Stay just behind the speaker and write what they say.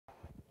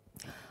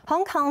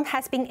Hong Kong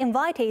has been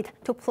invited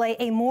to play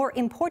a more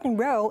important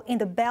role in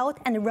the Belt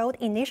and Road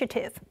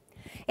Initiative.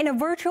 In a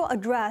virtual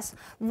address,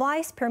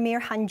 Vice Premier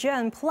Han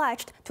Zheng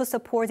pledged to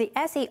support the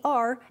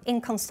SAR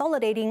in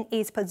consolidating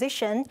its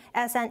position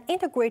as an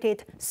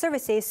integrated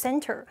services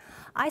center.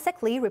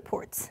 Isaac Lee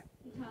reports.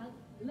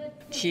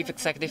 Chief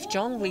Executive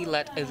John Lee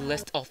led a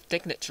list of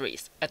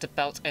dignitaries at the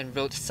Belt and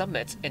Road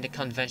Summit in the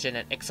Convention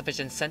and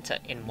Exhibition Center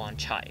in Wan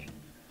Chai.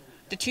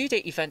 The two-day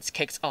event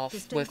kicks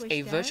off with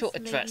a virtual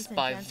address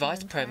by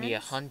Vice Premier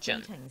Han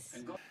Zheng.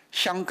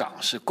 香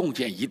港是共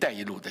建“一带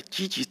一路”的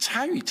积极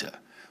参与者、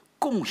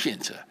贡献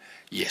者，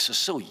也是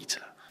受益者。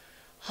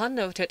 Han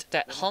noted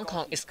that Hong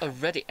Kong is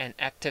already an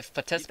active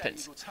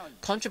participant,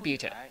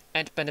 contributor,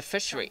 and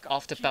beneficiary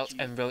of the Belt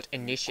and Road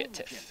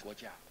Initiative.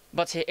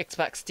 But he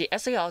expects the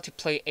SAR to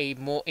play a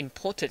more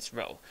important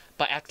role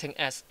by acting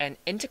as an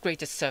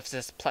integrated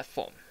services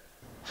platform.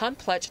 Han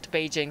pledged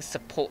Beijing's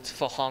support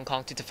for Hong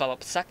Kong to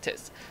develop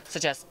sectors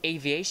such as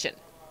aviation,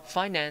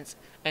 finance,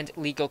 and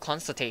legal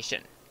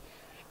consultation,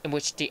 in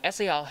which the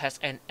SAR has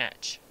an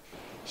edge.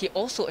 He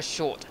also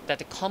assured that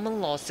the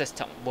common law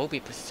system will be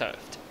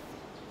preserved.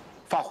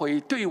 发挥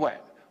对外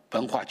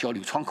文化交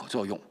流窗口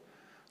作用，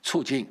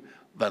促进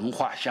文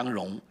化相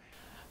融。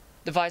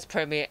 The Vice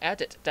Premier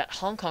added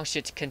that Hong Kong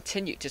should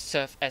continue to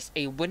serve as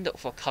a window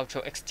for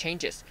cultural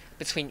exchanges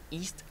between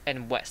East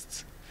and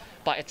West,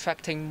 by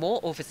attracting more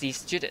overseas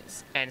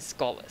students and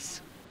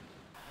scholars.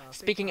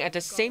 Speaking at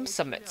the same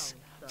summit,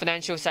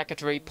 Financial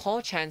Secretary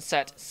Paul Chan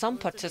said some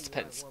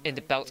participants in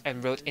the Belt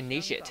and Road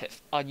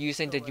Initiative are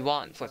using the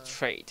yuan for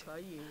trade.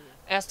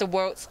 As the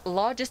world's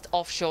largest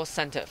offshore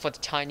center for the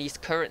Chinese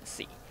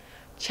currency,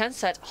 Chan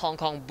said Hong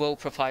Kong will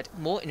provide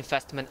more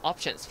investment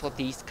options for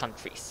these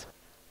countries.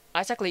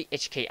 Isaac Lee,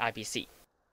 HKIBC.